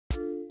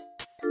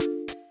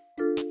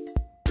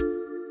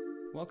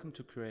Welcome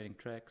to Creating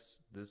Tracks.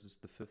 This is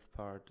the fifth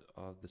part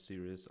of the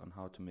series on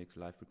how to mix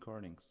live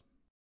recordings.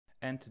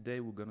 And today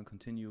we're going to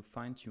continue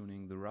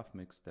fine-tuning the rough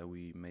mix that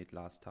we made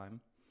last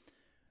time.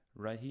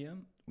 Right here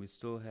we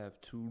still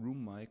have two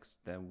room mics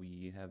that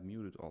we have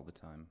muted all the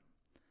time.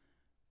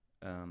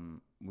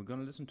 We're going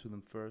to listen to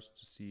them first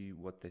to see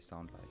what they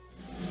sound like.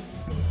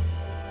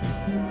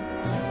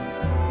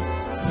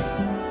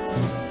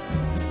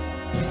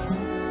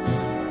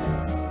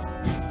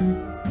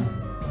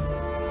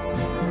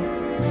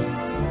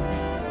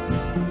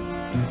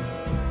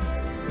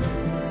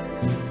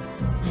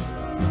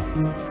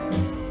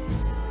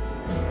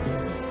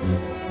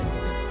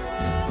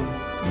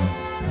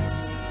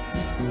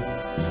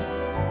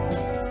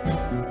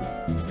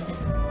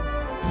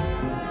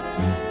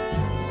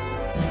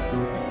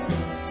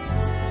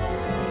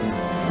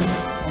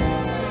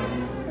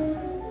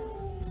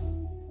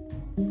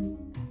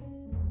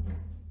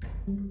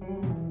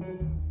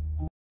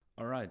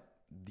 Alright,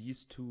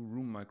 these two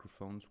room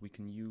microphones we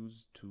can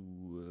use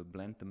to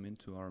blend them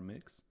into our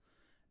mix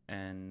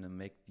and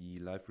make the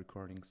live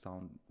recording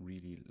sound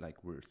really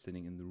like we're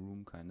sitting in the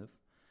room kind of.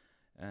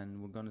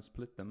 And we're gonna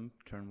split them,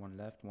 turn one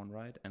left, one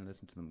right, and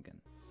listen to them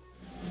again.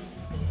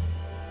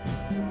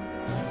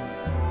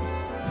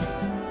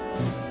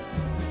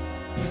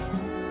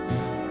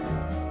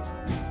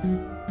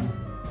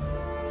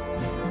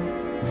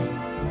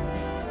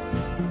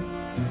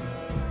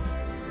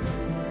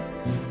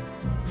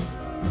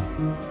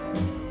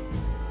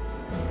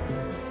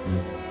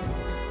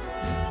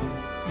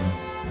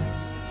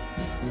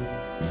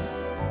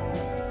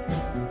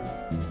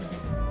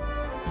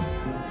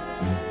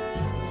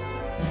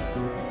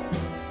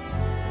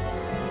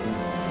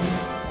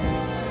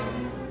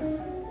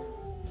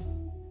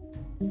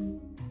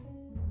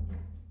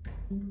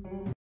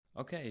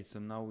 Okay, so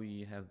now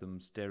we have them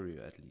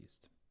stereo at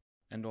least.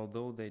 And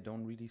although they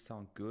don't really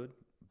sound good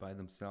by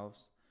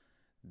themselves,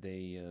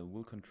 they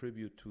will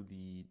contribute to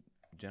the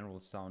general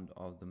sound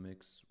of the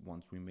mix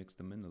once we mix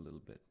them in a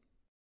little bit.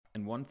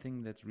 And one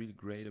thing that's really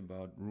great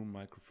about room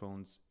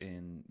microphones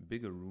in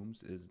bigger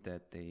rooms is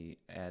that they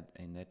add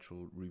a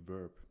natural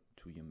reverb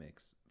to your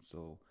mix.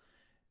 So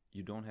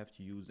you don't have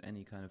to use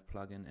any kind of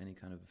plugin, any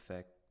kind of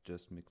effect,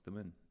 just mix them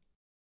in.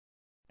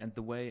 And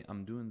the way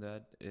I'm doing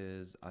that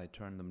is I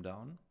turn them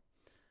down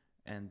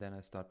and then I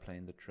start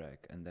playing the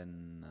track, and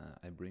then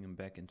I bring them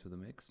back into the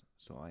mix,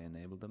 so I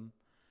enable them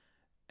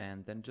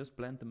and then just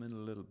blend them in a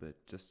little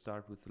bit. Just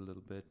start with a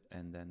little bit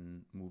and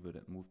then move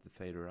the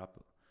fader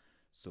up,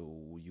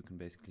 so you can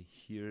basically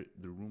hear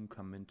the room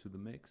come into the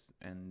mix,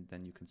 and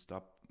then you can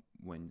stop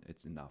when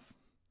it's enough.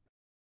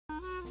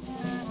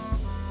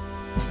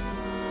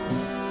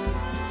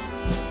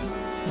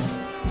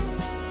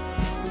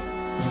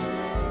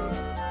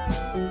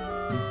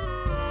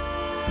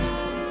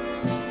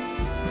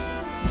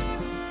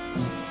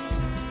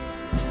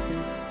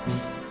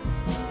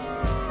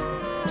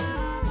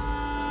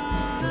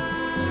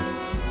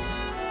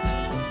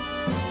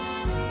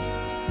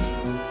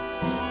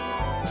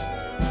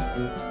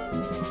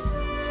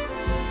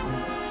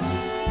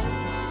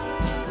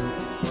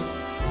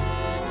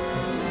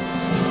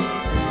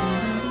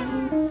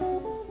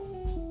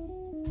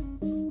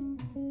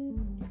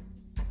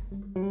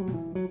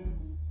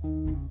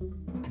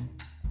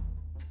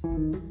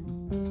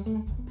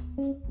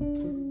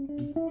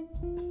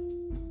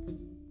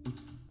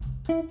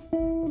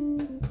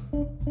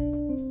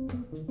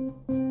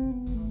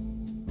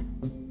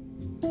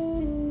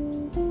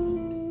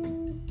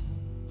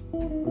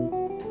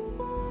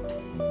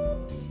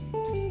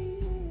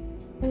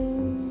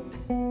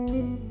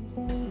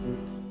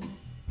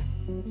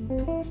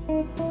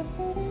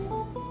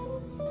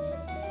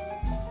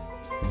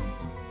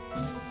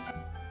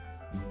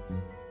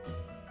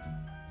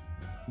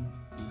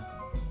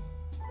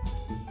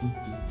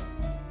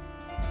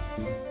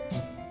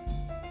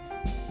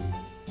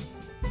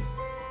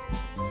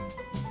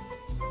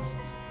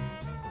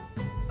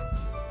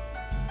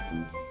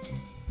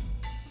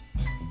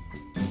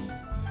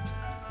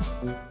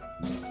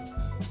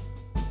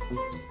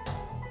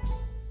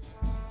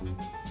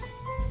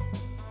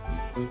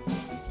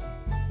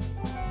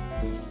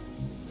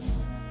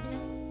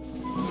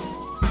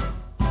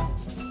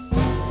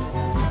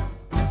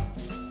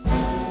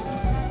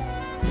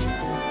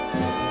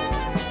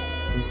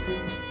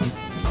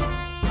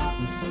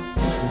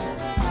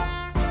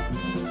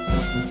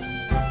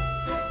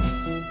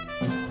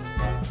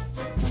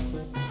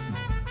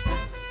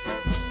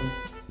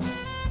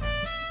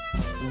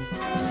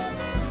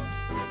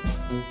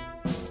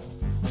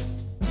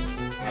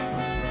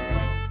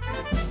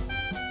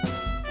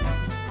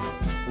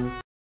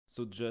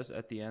 So just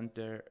at the end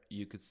there,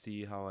 you could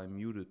see how I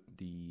muted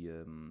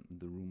the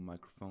room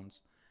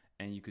microphones,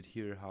 and you could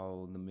hear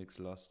how the mix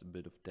lost a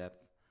bit of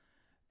depth.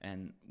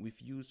 And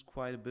we've used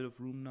quite a bit of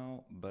room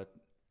now, but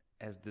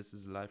as this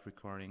is a live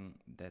recording,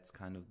 that's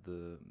kind of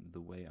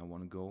the way I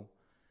want to go.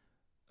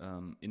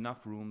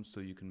 Enough room so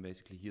you can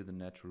basically hear the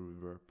natural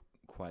reverb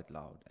quite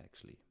loud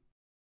actually.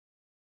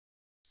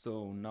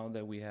 So now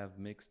that we have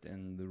mixed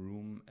in the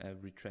room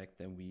every track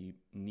that we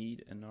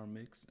need in our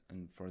mix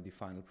and for the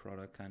final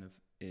product kind of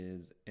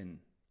is in.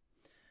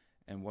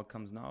 And what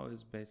comes now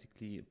is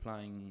basically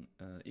applying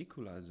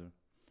equalizer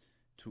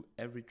to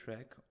every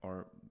track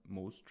or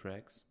most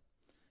tracks.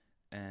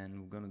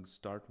 And we're gonna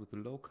start with the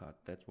low cut.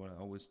 That's what I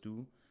always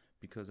do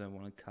because I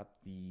want to cut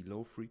the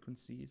low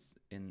frequencies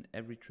in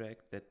every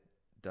track that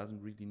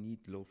doesn't really need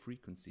low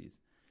frequencies.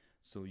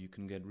 So you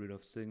can get rid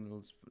of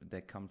signals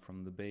that come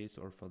from the bass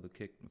or from the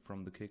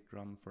kick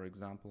drum, for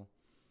example,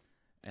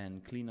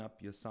 and clean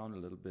up your sound a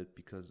little bit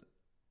because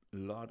a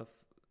lot of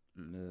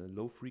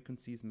low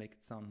frequencies make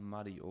it sound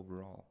muddy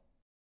overall.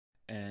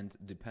 And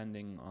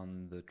depending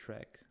on the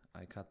track,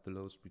 I cut the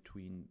lows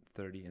between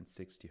 30 and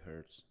 60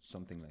 Hertz,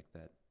 something like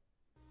that.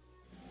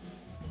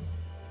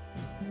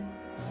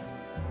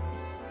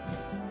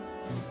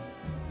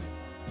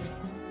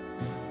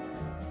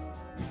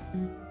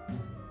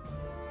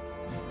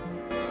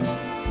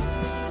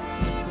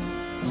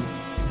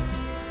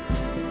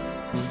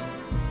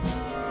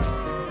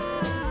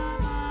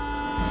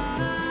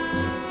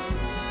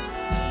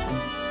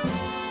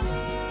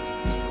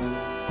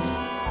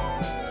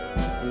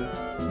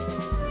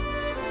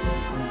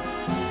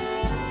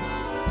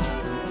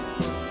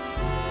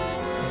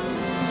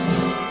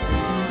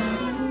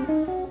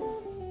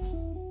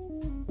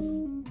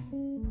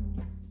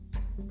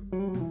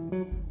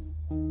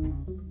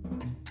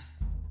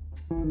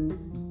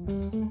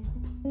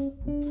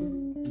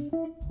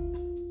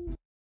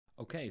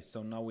 Okay,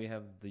 so now we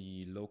have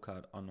the low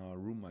cut on our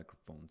room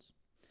microphones.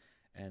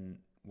 And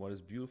what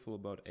is beautiful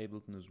about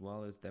Ableton as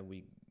well is that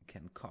we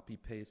can copy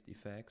paste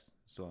effects.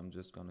 So I'm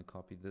just gonna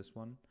copy this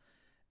one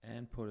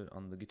and put it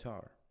on the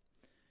guitar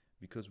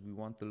because we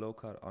want the low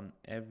cut on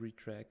every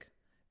track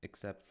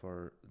except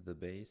for the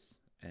bass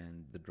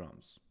and the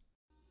drums.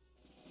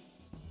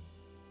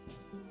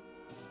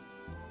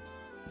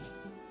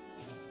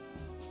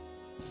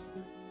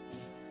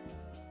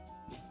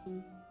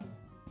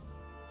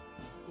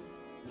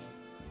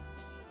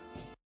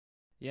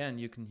 Yeah,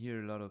 and you can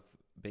hear a lot of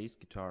bass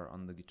guitar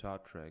on the guitar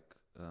track.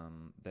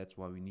 That's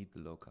why we need the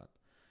low cut.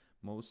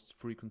 Most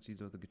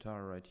frequencies of the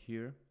guitar are right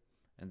here,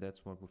 and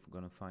that's what we're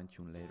gonna fine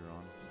tune later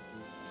on.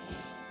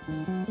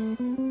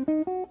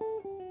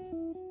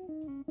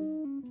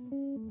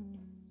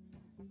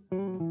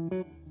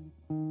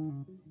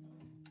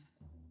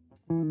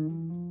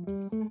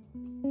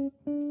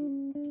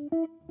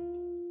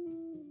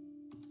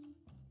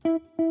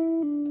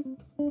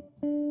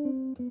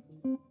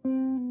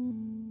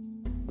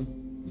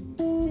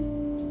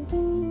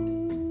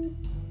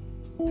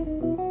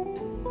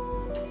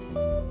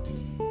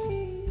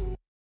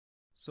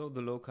 So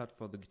the low cut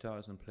for the guitar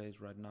is in place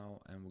right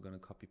now, and we're gonna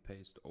copy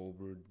paste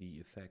over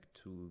the effect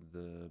to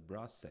the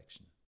brass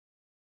section.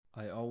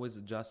 I always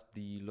adjust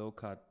the low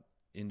cut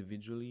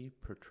individually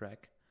per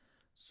track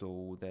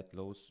so that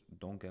lows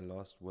don't get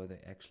lost where they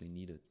actually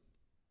need it.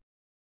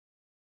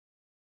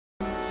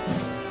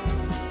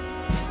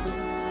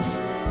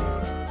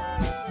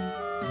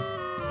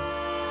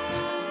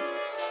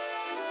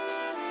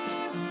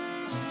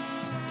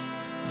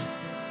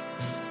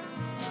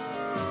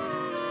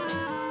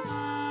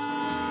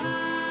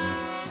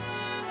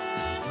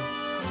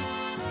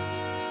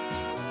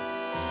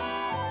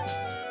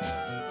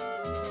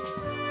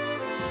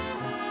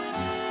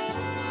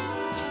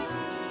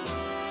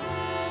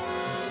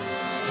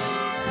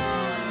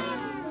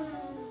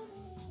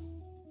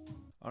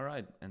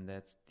 Alright, and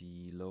that's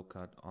the low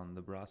cut on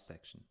the brass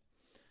section.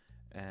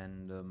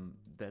 And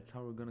that's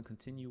how we're going to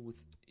continue with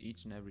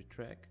each and every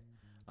track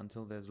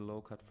until there's a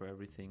low cut for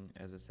everything,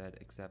 as I said,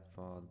 except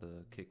for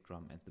the kick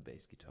drum and the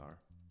bass guitar.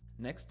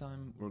 Next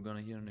time we're going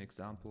to hear an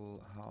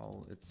example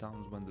how it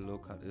sounds when the low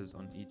cut is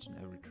on each and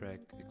every track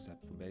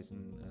except for bass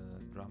and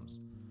drums.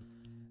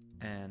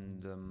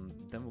 And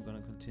then we're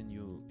going to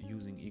continue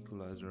using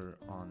equalizer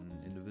on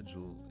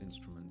individual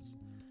instruments.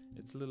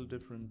 It's a little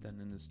different than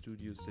in a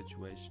studio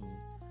situation,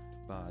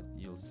 but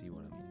you'll see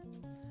what I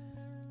mean.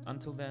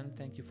 Until then,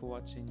 thank you for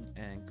watching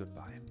and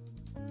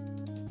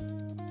goodbye.